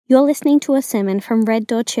You're listening to a sermon from Red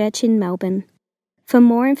Door Church in Melbourne. For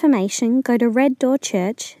more information, go to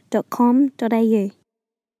reddoorchurch.com.au.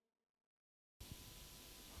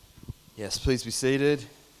 Yes, please be seated.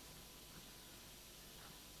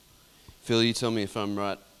 Phil, you tell me if I'm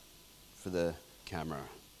right for the camera.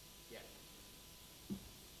 Yeah.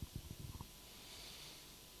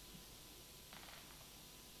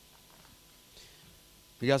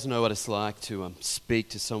 You guys know what it's like to speak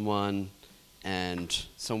to someone and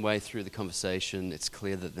some way through the conversation it's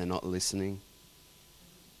clear that they're not listening.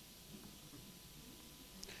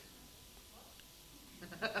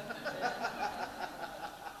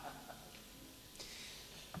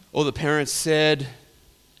 Or the parents said,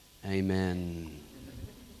 "Amen."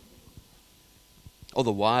 Or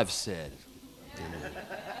the wives said, "Amen."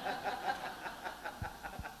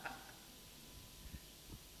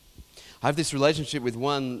 I have this relationship with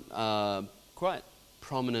one quite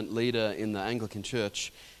prominent leader in the Anglican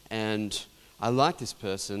Church, and I like this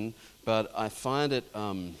person, but I find it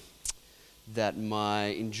that my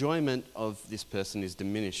enjoyment of this person is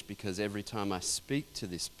diminished because every time I speak to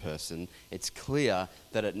this person, it's clear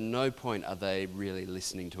that at no point are they really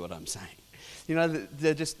listening to what I'm saying. You know,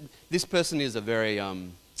 this person is a very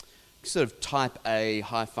sort of type A,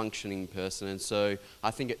 high-functioning person, and so I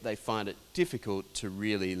think they find it difficult to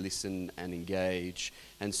really listen and engage.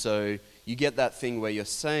 And so you get that thing where you're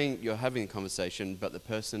having a conversation, but the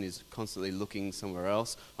person is constantly looking somewhere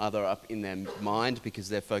else, either up in their mind because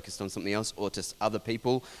they're focused on something else, or just other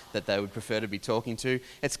people that they would prefer to be talking to.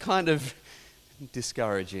 It's kind of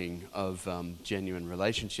discouraging of genuine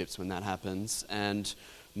relationships when that happens. And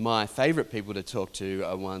my favorite people to talk to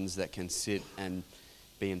are ones that can sit and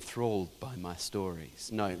be enthralled by my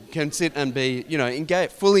stories. No, can sit and be,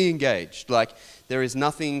 fully engaged. Like, there is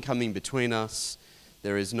nothing coming between us.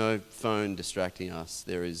 There is no phone distracting us.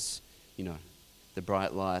 There is, the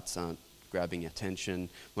bright lights aren't grabbing attention.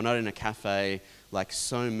 We're not in a cafe like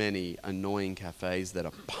so many annoying cafes that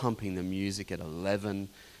are pumping the music at 11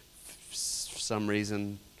 for some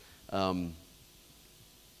reason.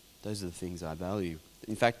 Those are the things I value.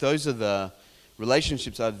 In fact, those are the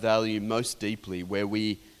relationships I value most deeply, where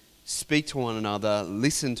we speak to one another,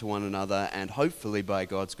 listen to one another, and hopefully, by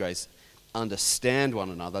God's grace, understand one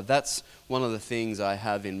another. That's one of the things I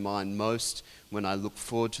have in mind most when I look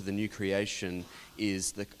forward to the new creation,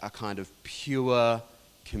 is a kind of pure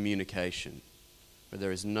communication, where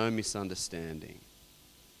there is no misunderstanding,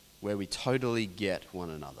 where we totally get one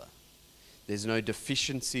another. There's no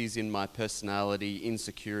deficiencies in my personality,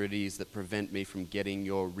 insecurities that prevent me from getting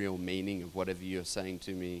your real meaning of whatever you're saying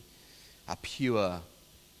to me. A pure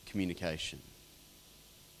communication.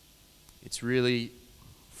 It's really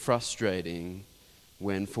frustrating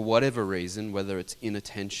when, for whatever reason, whether it's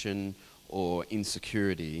inattention or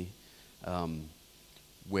insecurity,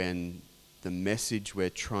 when the message we're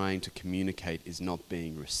trying to communicate is not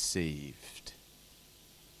being received.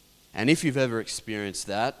 And if you've ever experienced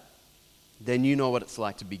that, then you know what it's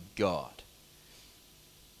like to be God.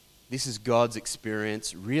 This is God's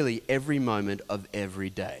experience really every moment of every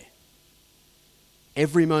day.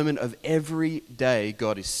 Every moment of every day,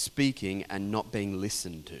 God is speaking and not being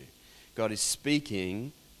listened to. God is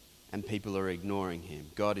speaking and people are ignoring him.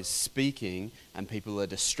 God is speaking and people are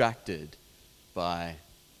distracted by,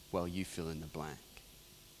 you fill in the blank.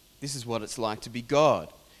 This is what it's like to be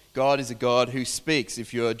God. God is a God who speaks.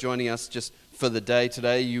 If you're joining us just for the day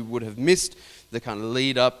today, you would have missed the kind of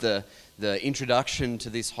lead up, the introduction to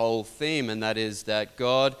this whole theme, and that is that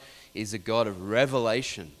God is a God of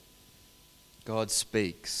revelation. God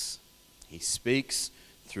speaks. He speaks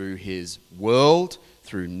through his world,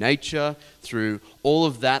 through nature, through all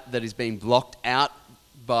of that is being blocked out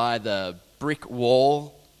by the brick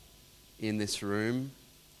wall in this room.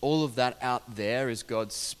 All of that out there is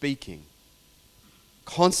God speaking.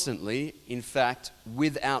 Constantly, in fact,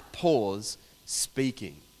 without pause,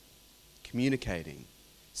 speaking, communicating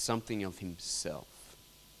something of himself.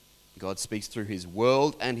 God speaks through his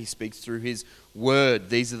world and he speaks through his word.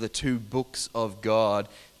 These are the two books of God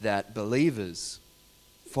that believers,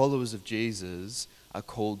 followers of Jesus, are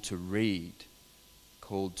called to read,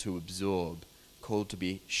 called to absorb, called to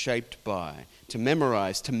be shaped by, to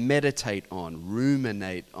memorize, to meditate on,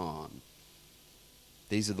 ruminate on.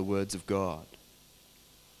 These are the words of God.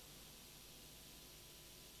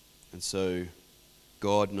 And so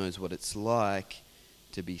God knows what it's like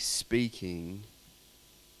to be speaking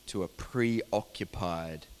to a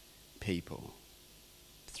preoccupied people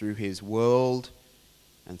through his world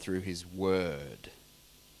and through his word.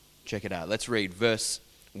 Check it out. Let's read verse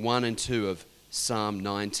 1 and 2 of Psalm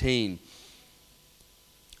 19.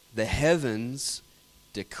 The heavens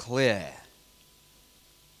declare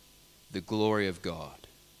the glory of God.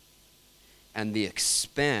 And the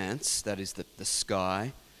expanse, that is the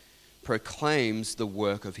sky, proclaims the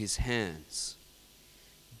work of his hands.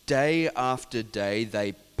 Day after day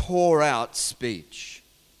they pour out speech.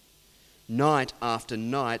 Night after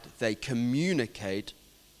night they communicate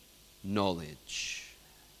knowledge.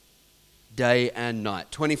 Day and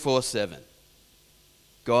night, 24/7.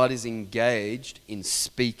 God is engaged in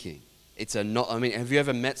speaking. Have you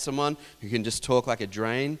ever met someone who can just talk like a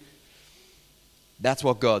drain? That's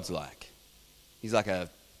what God's like. He's like a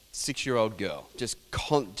 6-year-old girl, just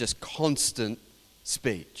constant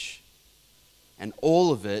speech. And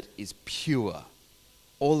all of it is pure.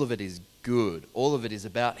 All of it is good. All of it is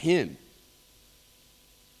about him.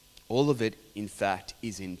 All of it, in fact,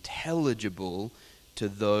 is intelligible to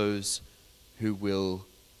those who will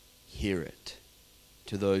hear it,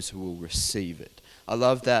 to those who will receive it. I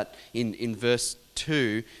love that in verse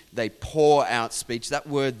 2, they pour out speech. That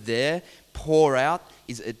word there, pour out,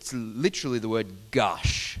 it's literally the word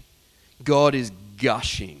gush. God is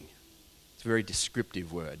gushing. It's a very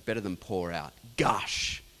descriptive word, better than pour out.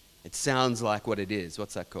 Gush. It sounds like what it is.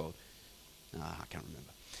 What's that called? I can't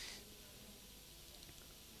remember.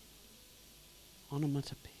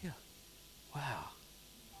 Onomatopoeia. Wow.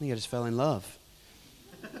 I think I just fell in love.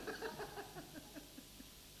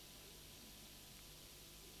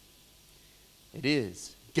 It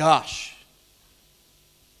is. Gush.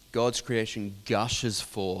 God's creation gushes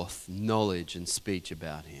forth knowledge and speech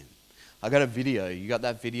about him. I got a video. You got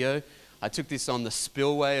that video? I took this on the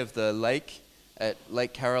spillway of the lake at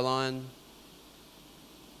Lake Caroline.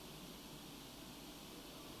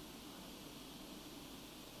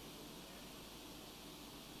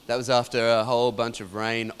 That was after a whole bunch of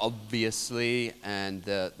rain, obviously, and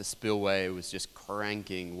the spillway was just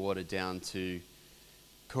cranking water down to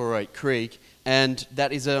Corroit Creek, and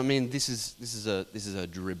that is this is a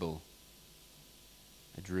dribble.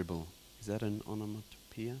 A dribble. Is that an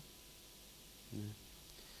onomatopoeia? No.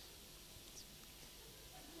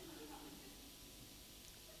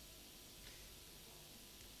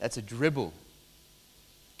 That's a dribble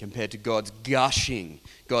compared to God's gushing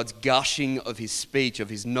of his speech, of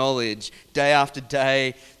his knowledge. Day after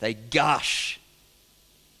day, they gush.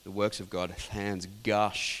 The works of God's hands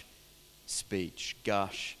gush speech,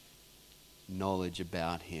 gush knowledge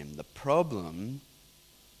about him. The problem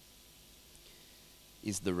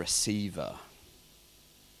is the receiver.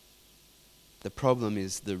 The problem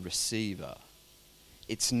is the receiver.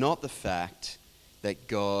 It's not the fact that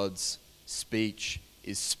God's speech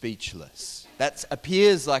is speechless. That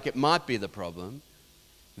appears like it might be the problem.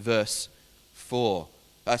 Verse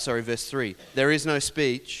 3. There is no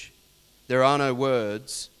speech, there are no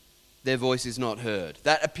words, their voice is not heard.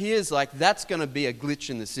 That appears like that's going to be a glitch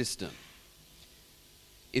in the system.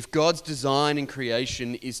 If God's design in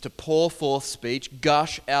creation is to pour forth speech,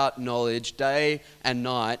 gush out knowledge day and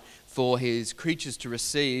night for his creatures to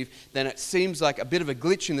receive, then it seems like a bit of a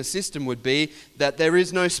glitch in the system would be that there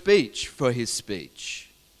is no speech for his speech.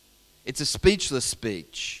 It's a speechless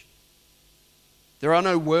speech. There are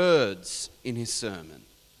no words in his sermon.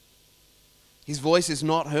 His voice is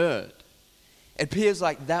not heard. It appears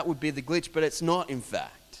like that would be the glitch, but it's not, in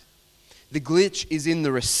fact. The glitch is in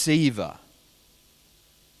the receiver,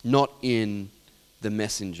 not in the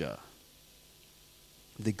messenger.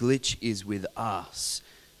 The glitch is with us.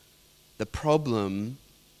 The problem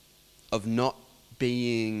of not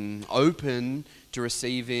being open to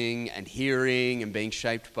receiving and hearing and being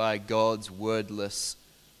shaped by God's wordless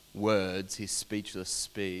words, his speechless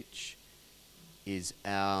speech, is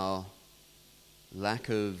our lack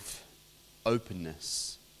of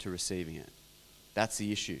openness to receiving it. That's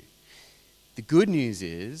the issue. The good news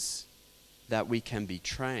is that we can be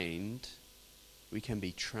trained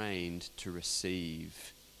to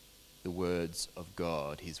receive the words of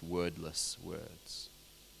God, his wordless words.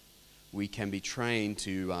 We can be trained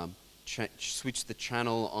to switch the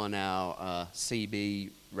channel on our CB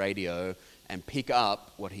radio and pick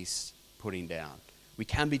up what he's putting down. We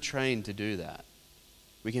can be trained to do that.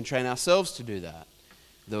 We can train ourselves to do that.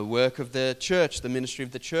 The work of the church, the ministry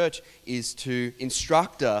of the church, is to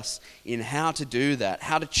instruct us in how to do that,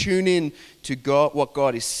 how to tune in to God, what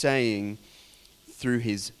God is saying through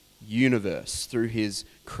his universe, through his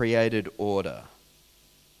created order.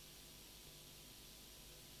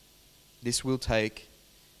 This will take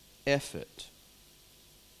effort.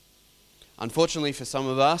 Unfortunately for some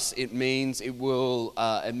of us, it means we will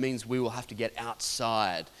have to get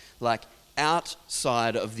outside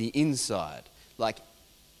of the inside, like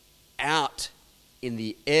out in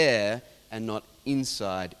the air and not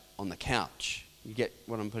inside on the couch. You get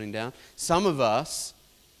what I'm putting down? Some of us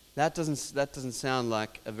That doesn't sound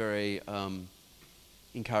like a very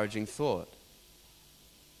encouraging thought.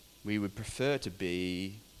 We would prefer to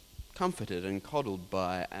be comforted and coddled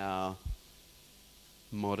by our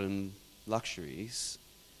modern luxuries.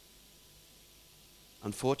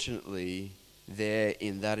 Unfortunately, there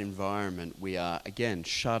in that environment, we are again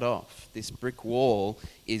shut off. This brick wall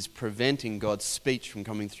is preventing God's speech from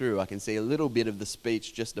coming through. I can see a little bit of the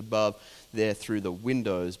speech just above there through the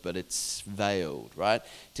windows, but it's veiled, right?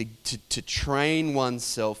 To train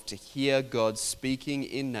oneself to hear God speaking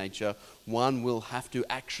in nature, one will have to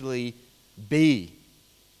actually be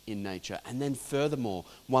in nature. And then furthermore,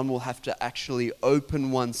 one will have to actually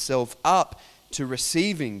open oneself up to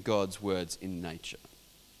receiving God's words in nature.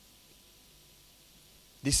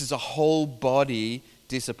 This is a whole body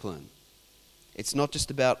discipline. It's not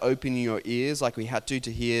just about opening your ears like we had to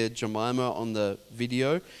hear Jemima on the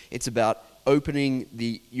video. It's about opening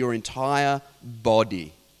your entire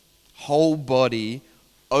body, whole body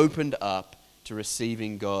opened up to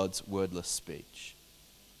receiving God's wordless speech.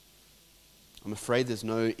 I'm afraid there's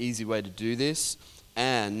no easy way to do this,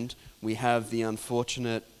 and we have the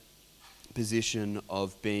unfortunate position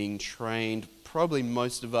of being trained, probably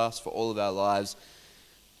most of us for all of our lives,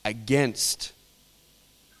 against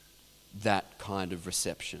that kind of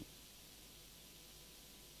reception.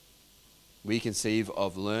 We conceive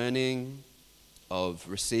of learning, of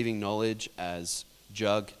receiving knowledge as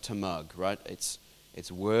jug to mug, right?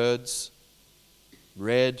 It's words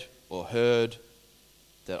read or heard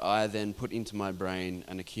that I then put into my brain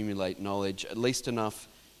and accumulate knowledge, at least enough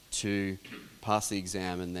to pass the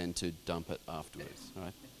exam and then to dump it afterwards,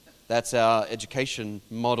 right? That's our education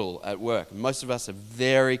model at work. Most of us are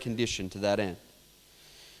very conditioned to that end.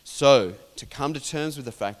 So, to come to terms with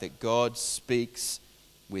the fact that God speaks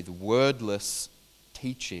with wordless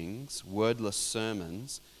teachings, wordless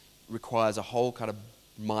sermons, requires a whole kind of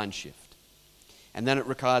mind shift. And then it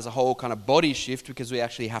requires a whole kind of body shift because we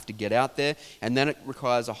actually have to get out there. And then it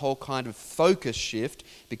requires a whole kind of focus shift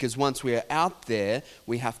because once we are out there,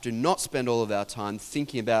 we have to not spend all of our time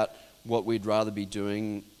thinking about what we'd rather be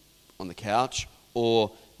doing on the couch,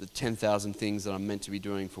 or the 10,000 things that I'm meant to be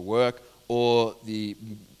doing for work, or the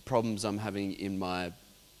problems I'm having in my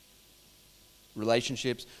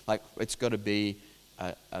relationships. Like, it's got to be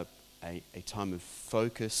a time of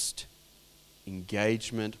focused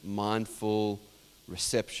engagement, mindful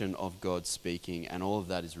reception of God speaking, and all of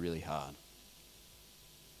that is really hard.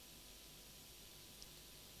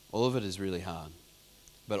 All of it is really hard,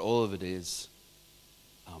 but all of it is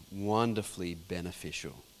wonderfully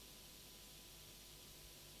beneficial.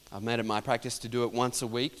 I've made it my practice to do it once a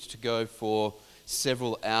week, to go for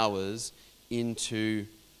several hours into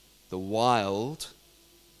the wild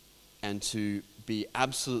and to be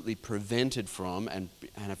absolutely prevented from, and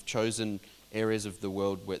have chosen areas of the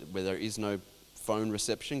world where there is no phone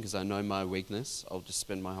reception because I know my weakness. I'll just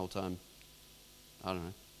spend my whole time,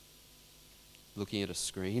 looking at a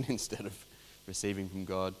screen instead of receiving from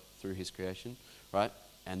God through His creation, right?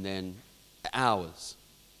 And then hours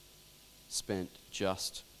spent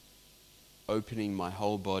just opening my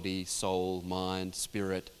whole body, soul, mind,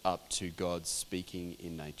 spirit up to God speaking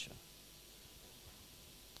in nature.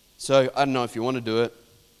 So, I don't know if you want to do it.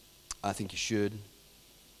 I think you should.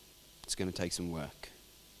 It's going to take some work.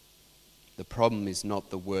 The problem is not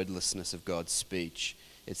the wordlessness of God's speech,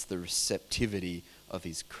 it's the receptivity of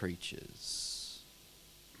His creatures.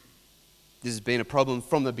 This has been a problem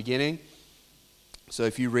from the beginning. So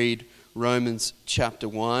if you read Romans chapter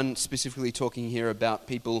 1, specifically talking here about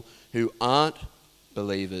people who aren't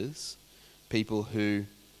believers, people who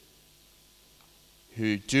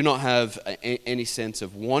do not have any sense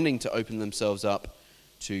of wanting to open themselves up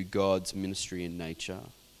to God's ministry in nature.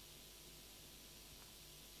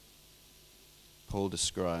 Paul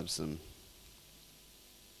describes them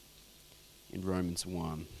in Romans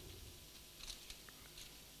 1.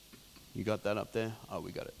 You got that up there? Oh,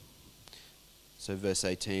 we got it. So verse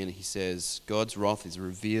 18, he says, God's wrath is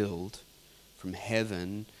revealed from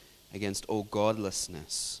heaven against all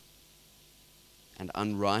godlessness and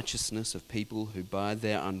unrighteousness of people who by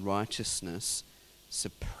their unrighteousness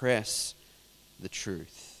suppress the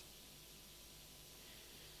truth.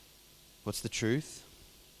 What's the truth?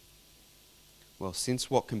 Well, since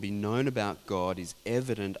what can be known about God is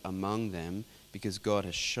evident among them because God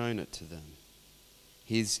has shown it to them.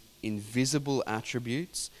 His invisible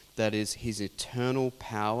attributes, that is, His eternal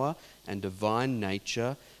power and divine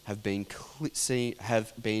nature, have been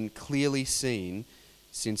clearly seen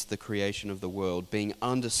since the creation of the world, being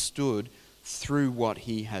understood through what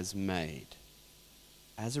He has made.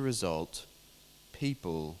 As a result,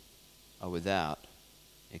 people are without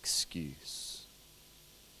excuse.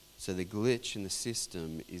 So the glitch in the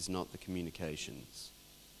system is not the communications.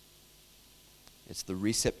 It's the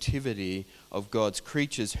receptivity of God's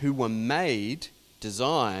creatures who were made,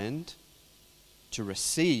 designed to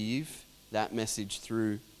receive that message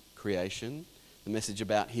through creation, the message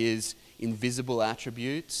about his invisible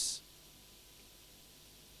attributes,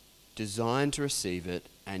 designed to receive it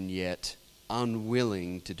and yet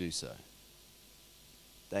unwilling to do so.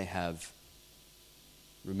 They have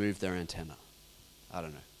removed their antenna. I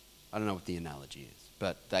don't know what the analogy is,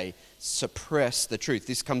 but they suppress the truth.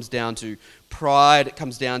 This comes down to pride. It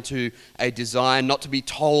comes down to a desire not to be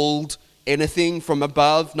told anything from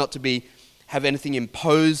above, not to have anything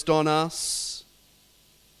imposed on us.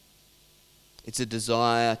 It's a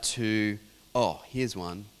desire to, here's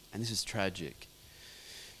one, and this is tragic.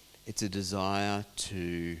 It's a desire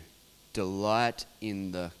to delight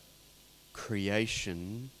in the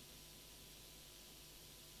creation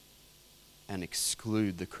and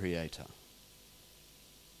exclude the Creator.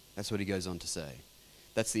 That's what he goes on to say.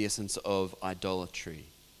 That's the essence of idolatry.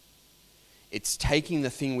 It's taking the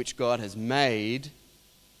thing which God has made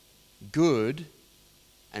good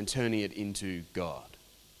and turning it into God.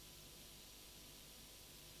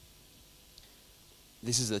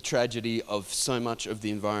 This is a tragedy of so much of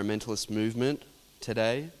the environmentalist movement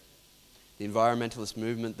today. The environmentalist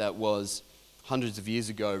movement that was hundreds of years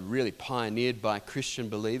ago really pioneered by Christian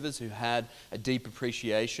believers who had a deep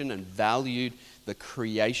appreciation and valued the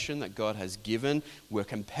creation that God has given, were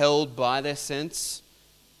compelled by their sense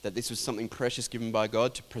that this was something precious given by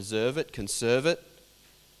God to preserve it, conserve it.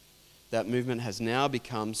 That movement has now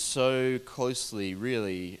become so closely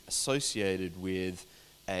really associated with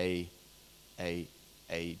a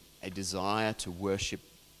desire to worship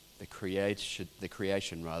the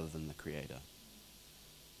creation rather than the Creator.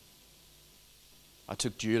 I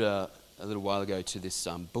took Judah a little while ago to this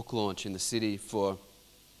book launch in the city for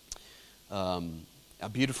a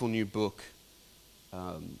beautiful new book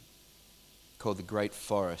called The Great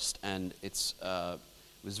Forest, and it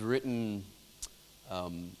was written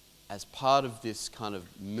as part of this kind of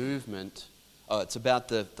movement. It's about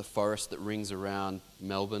the forest that rings around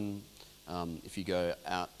Melbourne. If you go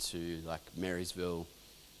out to like Marysville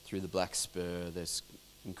through the Black Spur, there's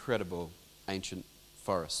incredible ancient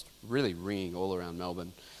forest really ringing all around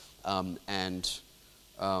Melbourne, and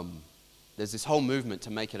there's this whole movement to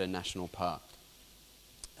make it a national park.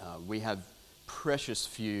 We have precious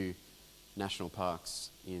few national parks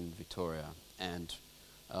in Victoria, and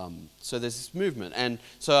so there's this movement. And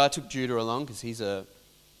so I took Judah along because he's a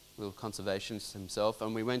little conservationist himself,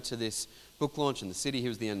 and we went to this book launch in the city. He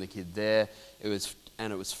was the only kid there. It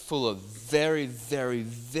was full of very, very,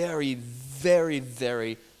 very, very,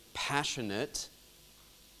 very passionate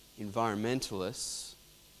environmentalists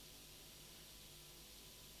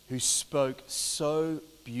who spoke so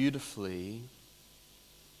beautifully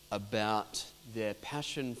about their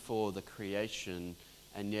passion for the creation,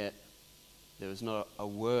 and yet there was not a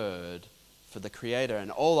word for the Creator.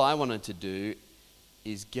 And all I wanted to do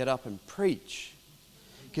is get up and preach,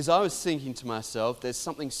 because I was thinking to myself, there's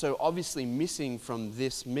something so obviously missing from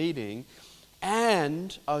this meeting,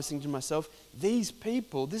 and I was thinking to myself, these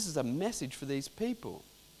people, this is a message for these people.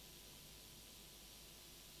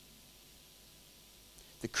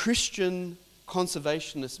 The Christian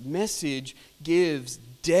conservationist message gives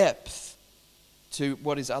depth to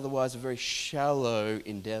what is otherwise a very shallow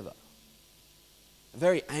endeavor. A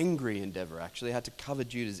very angry endeavor, actually. I had to cover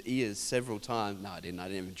Judah's ears several times. No, I didn't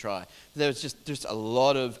even try. There was just a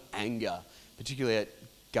lot of anger, particularly at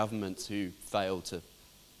governments who failed to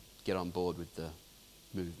get on board with the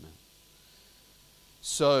movement.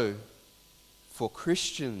 So, for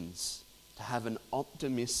Christians to have an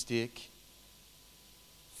optimistic,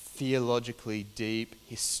 theologically deep,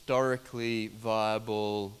 historically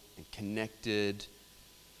viable and connected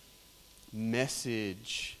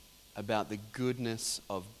message about the goodness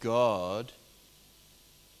of God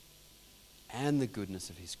and the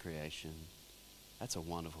goodness of His creation, that's a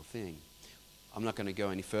wonderful thing. I'm not going to go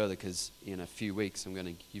any further because in a few weeks I'm going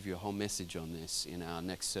to give you a whole message on this in our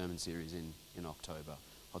next sermon series in October.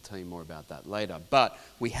 I'll tell you more about that later. But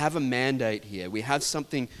we have a mandate here. We have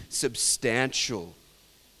something substantial.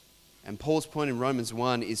 And Paul's point in Romans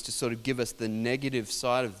 1 is to sort of give us the negative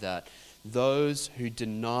side of that. Those who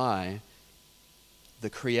deny the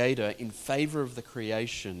Creator in favor of the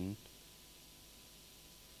creation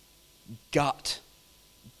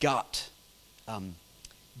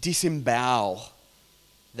disembowel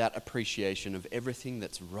that appreciation of everything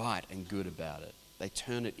that's right and good about it. They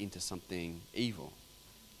turn it into something evil.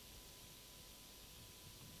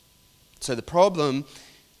 So the problem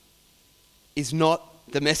is not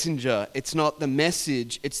the messenger. It's not the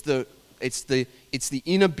message. It's the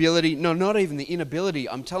inability. No, not even the inability.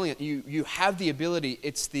 I'm telling you, you have the ability.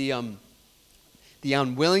 It's the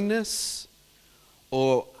unwillingness,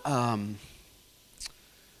 or I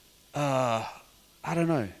don't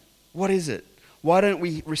know. What is it? Why don't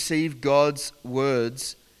we receive God's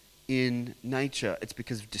words in nature? It's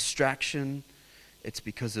because of distraction. It's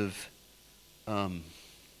because of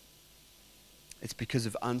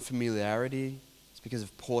unfamiliarity. It's because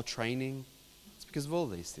of poor training. It's because of all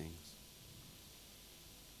these things.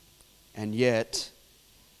 And yet,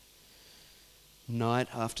 night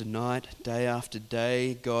after night, day after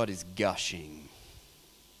day, God is gushing.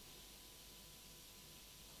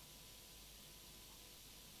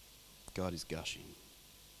 God is gushing.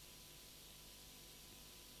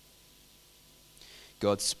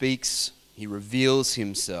 God speaks, He reveals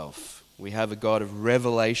Himself. We have a God of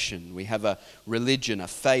revelation. We have a religion, a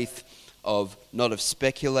faith of not of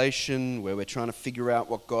speculation, where we're trying to figure out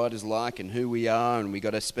what God is like and who we are, and we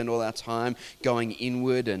got to spend all our time going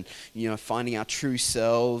inward and finding our true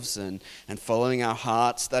selves and following our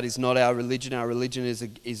hearts. That is not our religion. Our religion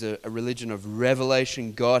is a religion of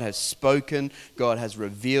revelation. God has spoken. God has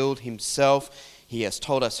revealed Himself. He has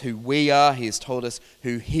told us who we are. He has told us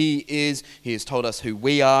who He is. He has told us who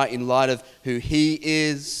we are in light of who He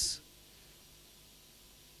is.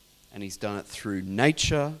 And He's done it through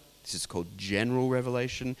nature. This is called general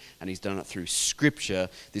revelation, and He's done it through Scripture.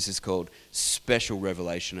 This is called special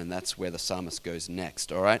revelation, and that's where the psalmist goes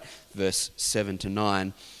next, all right? Verse 7 to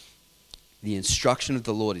 9. The instruction of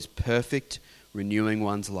the Lord is perfect, renewing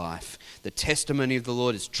one's life. The testimony of the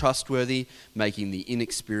Lord is trustworthy, making the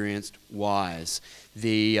inexperienced wise.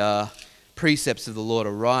 The precepts of the Lord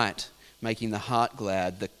are right, making the heart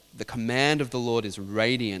glad. The command of the Lord is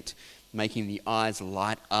radiant, making the eyes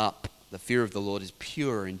light up. The fear of the Lord is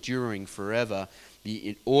pure, enduring forever.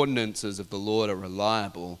 The ordinances of the Lord are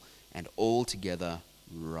reliable and altogether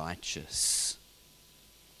righteous.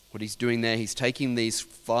 What He's doing there, He's taking these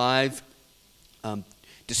 5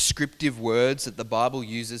 descriptive words that the Bible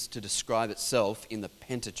uses to describe itself in the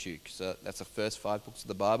Pentateuch. So that's the first 5 books of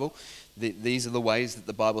the Bible. These are the ways that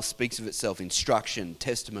the Bible speaks of itself: instruction,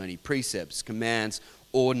 testimony, precepts, commands,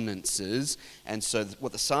 ordinances. And so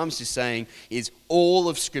what the psalmist is saying is all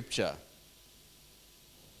of Scripture.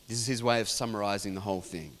 This is his way of summarizing the whole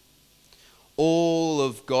thing. All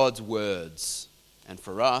of God's words. And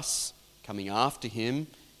for us, coming after Him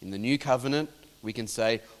in the New Covenant, we can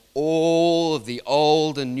say all of the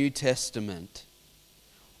Old and New Testament.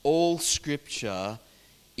 All Scripture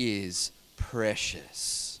is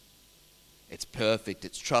precious. It's perfect,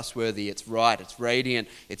 it's trustworthy, it's right, it's radiant,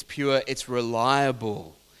 it's pure, it's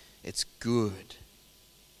reliable, it's good.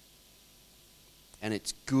 And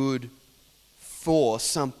it's good for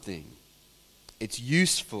something. It's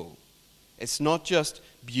useful. It's not just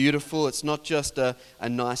beautiful, it's not just a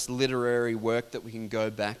nice literary work that we can go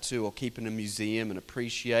back to or keep in a museum and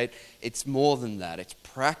appreciate. It's more than that. It's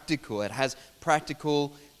practical. It has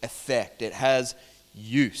practical effect. It has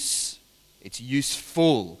use. It's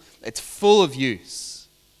useful. It's full of use.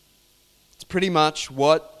 It's pretty much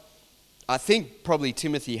what I think probably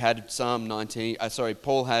Timothy had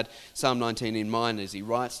Paul had Psalm 19 in mind as he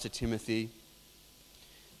writes to Timothy,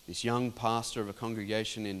 this young pastor of a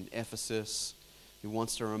congregation in Ephesus, who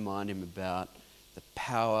wants to remind him about the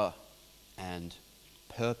power and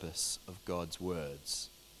purpose of God's words.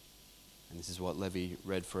 And this is what Levi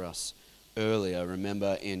read for us earlier.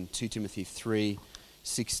 Remember in 2 Timothy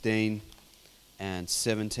 3:16 and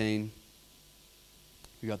 17.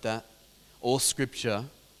 You got that? All Scripture,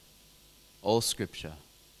 all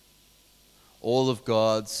of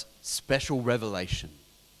God's special revelation.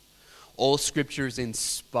 All Scripture is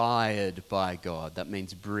inspired by God. That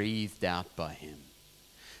means breathed out by Him.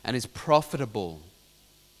 And is profitable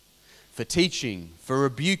for teaching, for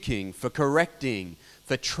rebuking, for correcting,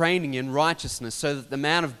 for training in righteousness, so that the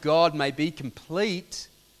man of God may be complete,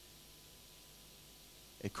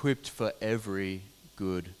 equipped for every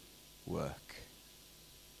good work.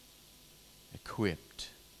 Equipped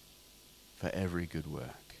for every good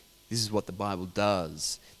work. This is what the Bible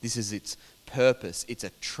does. This is its purpose. It's a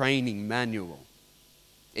training manual.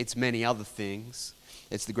 It's many other things.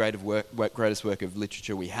 It's the greatest work of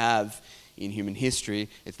literature we have in human history.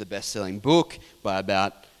 It's the best-selling book by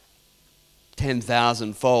about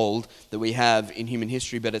 10,000-fold that we have in human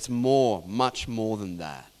history, but it's more, much more than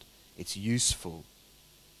that. It's useful.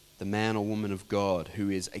 The man or woman of God who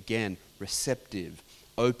is, again, receptive,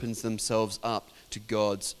 opens themselves up to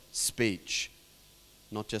God's speech.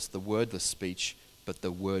 Not just the wordless speech, but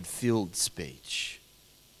the word-filled speech.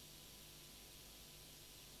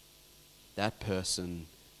 that person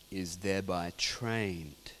is thereby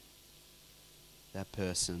trained. That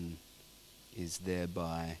person is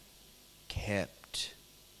thereby kept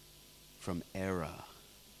from error.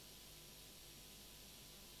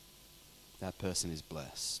 That person is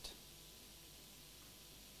blessed.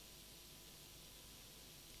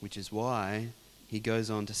 Which is why he goes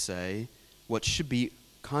on to say what should be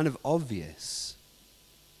kind of obvious.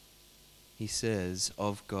 He says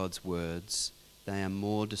of God's words, they are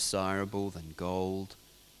more desirable than gold,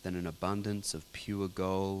 than an abundance of pure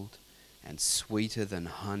gold, and sweeter than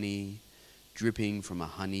honey, dripping from a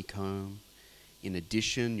honeycomb. In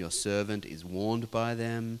addition, your servant is warned by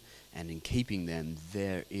them, and in keeping them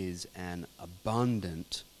there is an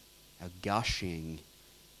abundant, a gushing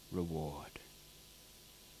reward.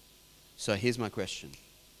 So here's my question.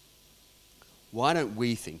 Why don't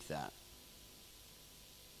we think that?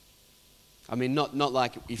 I mean, not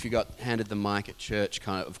like if you got handed the mic at church,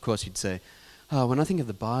 kind of course you'd say, oh, when I think of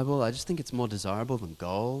the Bible, I just think it's more desirable than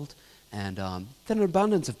gold, and than an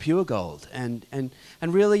abundance of pure gold. And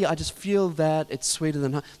really, I just feel that it's sweeter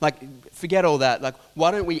than... Like, forget all that. Like,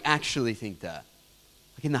 why don't we actually think that?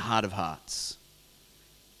 Like, in the heart of hearts.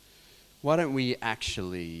 Why don't we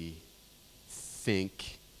actually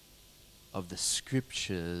think of the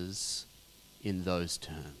scriptures in those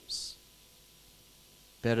terms?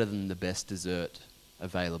 Better than the best dessert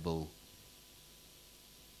available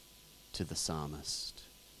to the psalmist.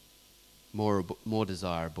 More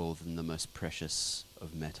desirable than the most precious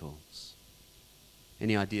of metals.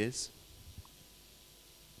 Any ideas?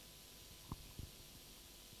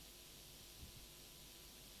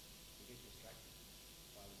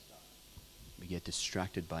 We get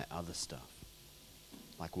distracted by other stuff.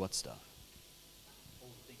 Like what stuff?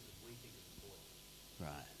 All the things that we think is important.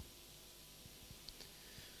 Right.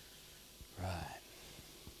 Right.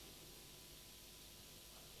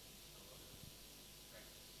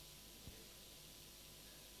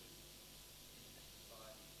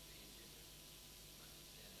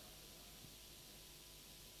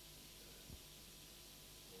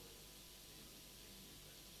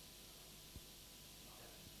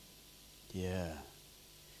 Yeah.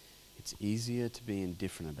 It's easier to be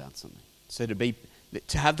indifferent about something. So to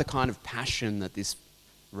have the kind of passion that this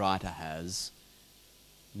writer has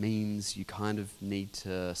means you kind of need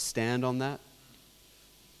to stand on that.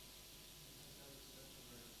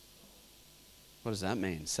 What does that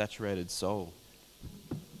mean? Saturated soul.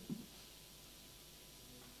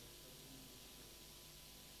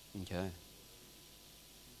 Okay.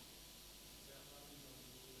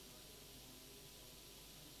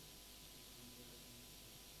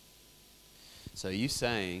 So are you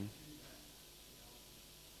saying,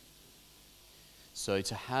 so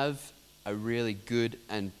to have a really good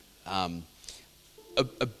and a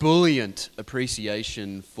buoyant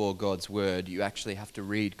appreciation for God's word, you actually have to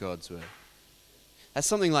read God's word. That's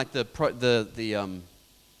something like the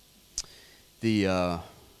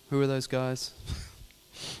who are those guys?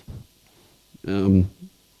 Puritans.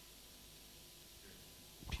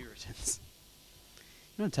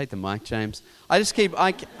 You want to take the mic, James?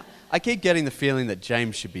 I keep getting the feeling that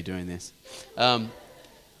James should be doing this. The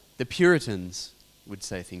Puritans would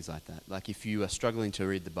say things like that. Like, if you are struggling to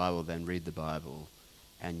read the Bible, then read the Bible,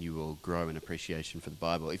 and you will grow in appreciation for the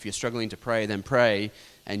Bible. If you're struggling to pray, then pray,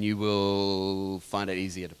 and you will find it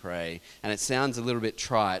easier to pray. And it sounds a little bit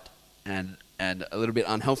trite and a little bit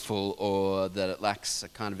unhelpful, or that it lacks a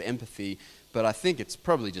kind of empathy, but I think it's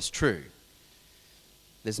probably just true.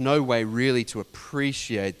 There's no way really to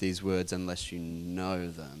appreciate these words unless you know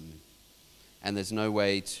them. And there's no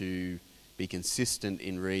way to be consistent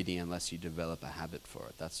in reading unless you develop a habit for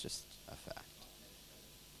it. That's just a fact.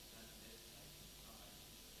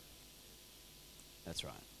 That's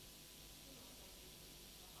right.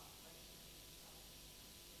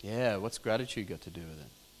 Yeah, what's gratitude got to do with it?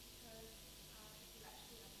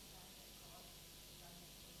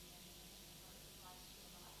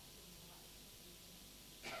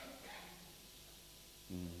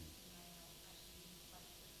 Mm.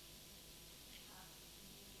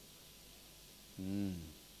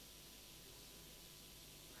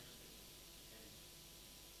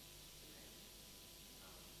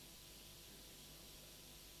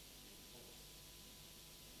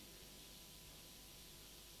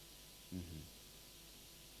 Mm-hmm.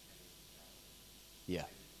 Yeah.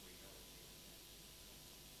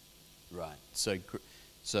 Right. So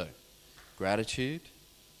gratitude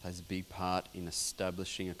plays a big part in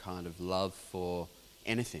establishing a kind of love for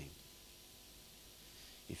anything.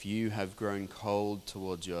 If you have grown cold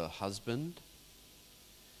towards your husband,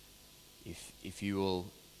 if you will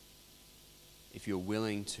if you're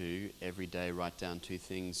willing to every day write down 2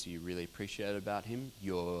 things you really appreciate about him,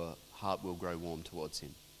 your heart will grow warm towards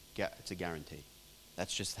him. It's a guarantee.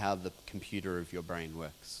 That's just how the computer of your brain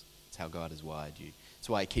works. It's how God has wired you. That's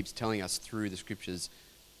why he keeps telling us through the scriptures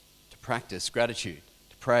to practice gratitude,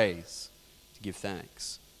 to praise, to give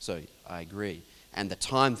thanks. So I agree. And the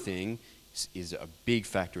time thing is a big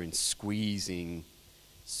factor in squeezing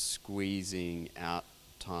out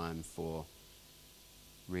time for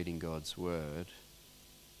reading God's word.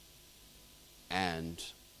 And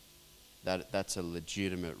that's a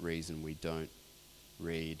legitimate reason we don't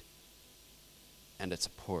read, and it's a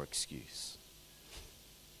poor excuse.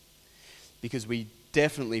 Because we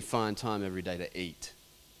definitely find time every day to eat.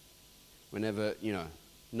 Whenever,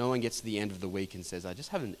 no one gets to the end of the week and says, I just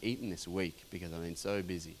haven't eaten this week because I've been so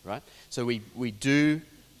busy, right? So we do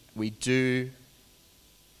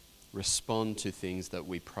respond to things that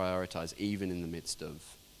we prioritize even in the midst of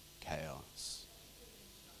chaos.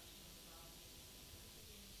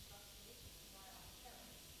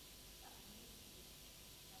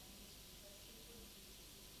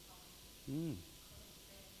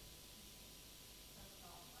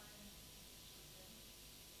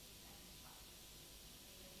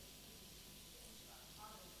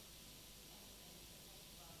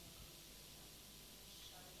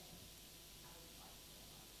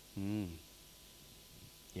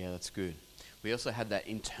 Yeah, that's good. We also had that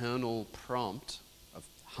internal prompt of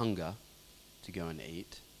hunger to go and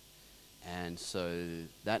eat. And so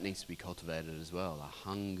that needs to be cultivated as well, a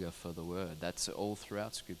hunger for the word. That's all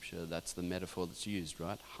throughout Scripture. That's the metaphor that's used,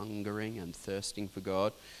 right? Hungering and thirsting for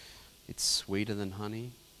God. It's sweeter than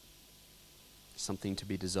honey. Something to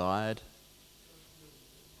be desired.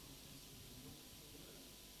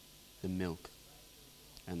 The milk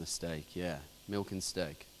and the steak, yeah. Milk and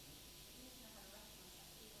steak.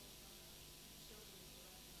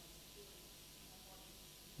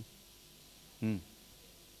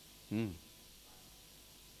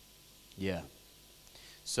 Yeah.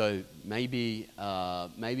 So maybe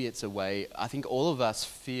it's a way. I think all of us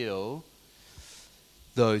feel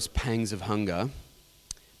those pangs of hunger,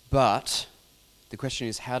 but the question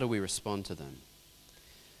is, how do we respond to them?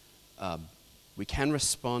 We can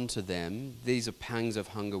respond to them. These are pangs of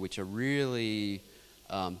hunger, which are really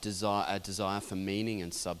a desire for meaning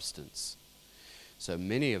and substance. So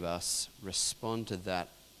many of us respond to that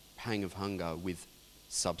pang of hunger with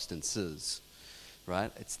substances,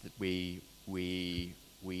 right? It's that we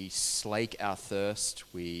slake our thirst,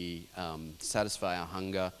 we satisfy our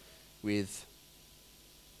hunger with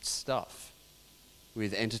stuff,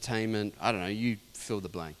 with entertainment. I don't know, you fill the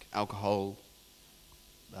blank. Alcohol,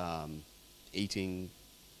 eating,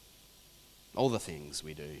 all the things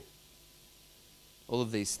we do. All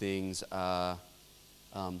of these things are,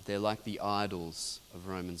 they're like the idols of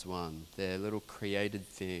Romans 1. They're little created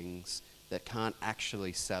things that can't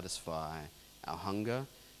actually satisfy our hunger.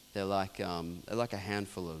 They're like a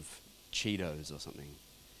handful of Cheetos or something.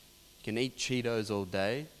 You can eat Cheetos all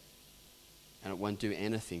day and it won't do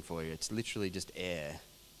anything for you. It's literally just air.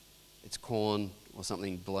 It's corn or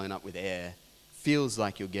something blown up with air. Feels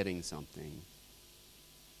like you're getting something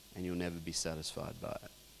and you'll never be satisfied by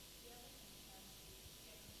it.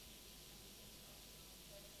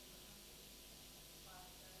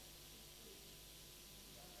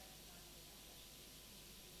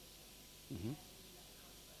 Mm-hmm.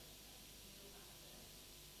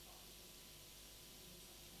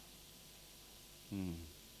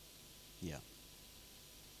 Yeah.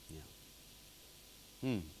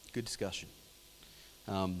 Good discussion.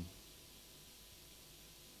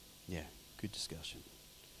 Good discussion.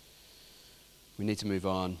 We need to move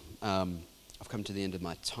on. I've come to the end of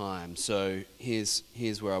my time, so here's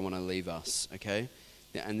where I want to leave us. Okay,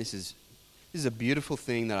 and this is a beautiful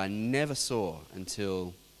thing that I never saw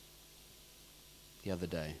until the other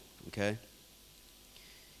day. Okay,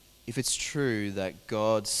 if it's true that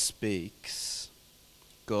God speaks,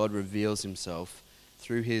 God reveals himself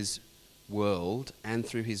through his world and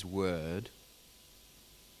through his word,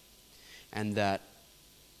 and that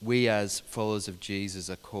we as followers of Jesus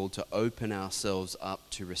are called to open ourselves up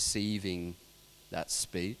to receiving that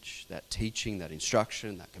speech, that teaching, that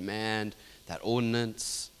instruction, that command, that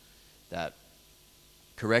ordinance, that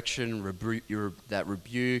correction, that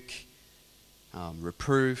rebuke,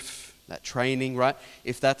 reproof, that training, right?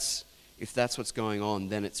 If that's what's going on,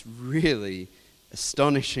 then it's really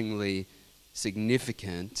astonishingly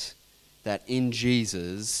significant that in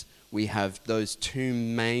Jesus we have those 2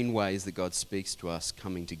 main ways that God speaks to us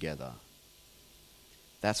coming together.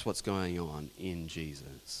 That's what's going on in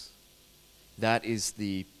Jesus. That is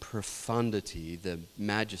the profundity, the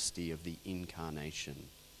majesty of the incarnation.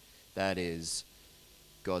 That is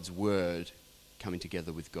God's word coming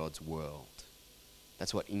together with God's world.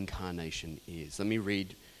 That's what incarnation is. Let me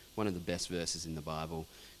read one of the best verses in the Bible.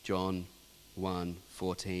 John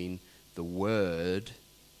 1:14. The word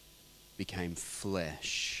became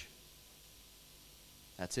flesh.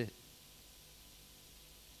 That's it.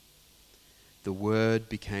 The word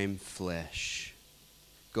became flesh.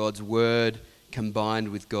 God's word combined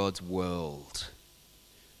with God's world.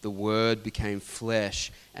 The word became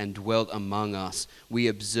flesh and dwelt among us. We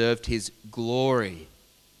observed his glory.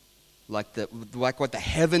 Like what the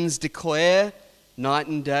heavens declare night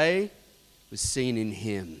and day was seen in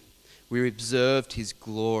him. We observed his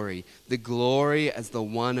glory. The glory as the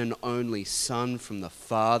one and only Son from the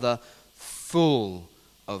Father, full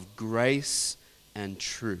of grace and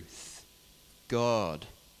truth. God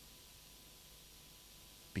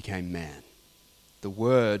became man. The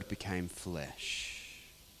Word became flesh.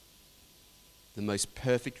 The most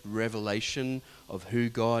perfect revelation of who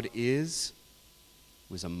God is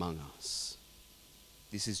was among us.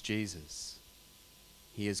 This is Jesus.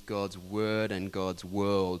 He is God's Word and God's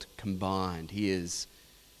world combined. He is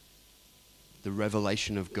the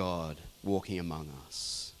revelation of God walking among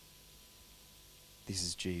us. This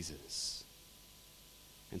is Jesus.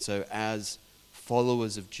 And so as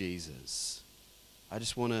followers of Jesus, I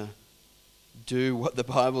just want to do what the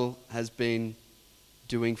Bible has been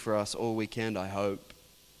doing for us all weekend, I hope.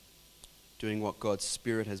 Doing what God's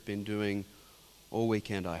Spirit has been doing all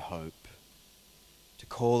weekend, I hope. To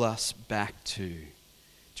call us back to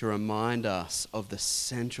remind us of the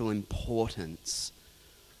central importance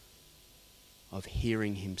of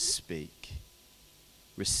hearing him speak,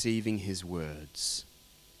 receiving his words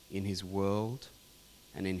in his world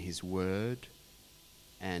and in his word,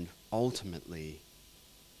 and ultimately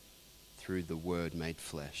through the Word made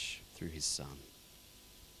flesh, through his Son.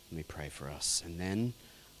 Let me pray for us. And then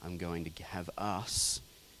I'm going to have us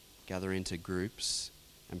gather into groups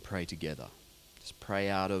and pray together. Just pray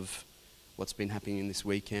out of what's been happening in this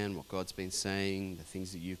weekend, what God's been saying, the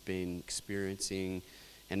things that you've been experiencing,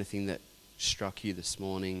 anything that struck you this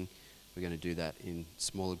morning. We're going to do that in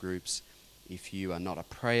smaller groups. If you are not a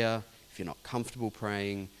prayer, if you're not comfortable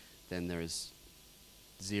praying, then there is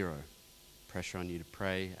zero pressure on you to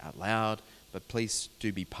pray out loud, but please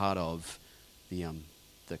do be part of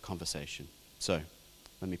the conversation. So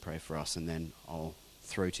let me pray for us and then I'll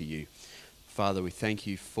throw to you. Father, we thank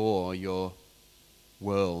you for your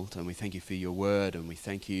world and we thank you for your word and we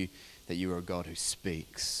thank you that you are a God who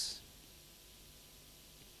speaks.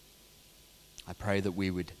 I pray that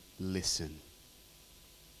we would listen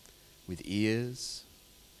with ears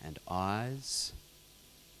and eyes,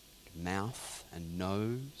 mouth and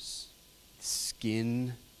nose,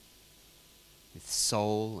 skin, with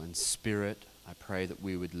soul and spirit. I pray that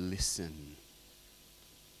we would listen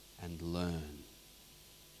and learn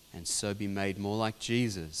and so be made more like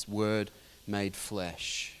Jesus, Word made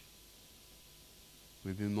flesh.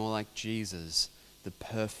 We'd be more like Jesus, the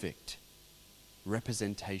perfect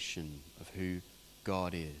representation of who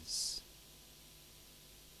God is.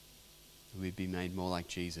 We'd be made more like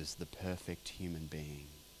Jesus, the perfect human being.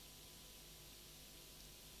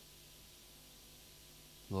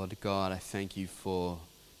 Lord God, I thank you for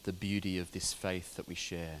the beauty of this faith that we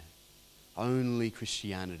share. Only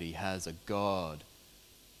Christianity has a God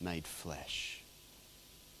made flesh.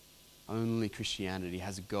 Only Christianity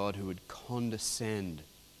has a God who would condescend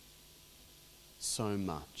so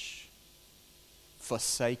much,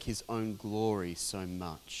 forsake his own glory so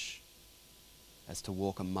much as to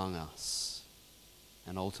walk among us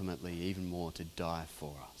and ultimately even more to die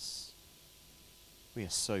for us. We are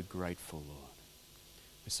so grateful, Lord.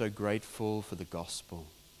 We're so grateful for the gospel.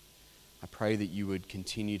 I pray that you would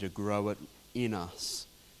continue to grow it in us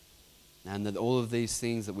and that all of these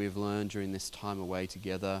things that we've learned during this time away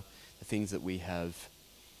together, the things that we have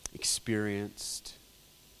experienced,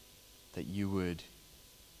 that you would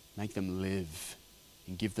make them live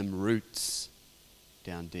and give them roots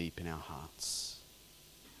down deep in our hearts.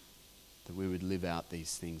 That we would live out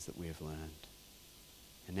these things that we have learned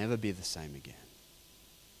and never be the same again.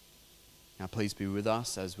 Now please be with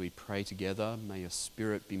us as we pray together. May your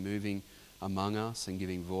Spirit be moving among us and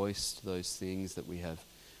giving voice to those things that we have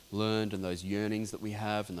learned and those yearnings that we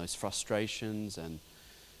have and those frustrations and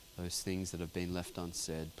those things that have been left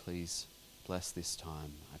unsaid. Please bless this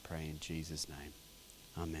time, I pray in Jesus' name.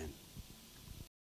 Amen.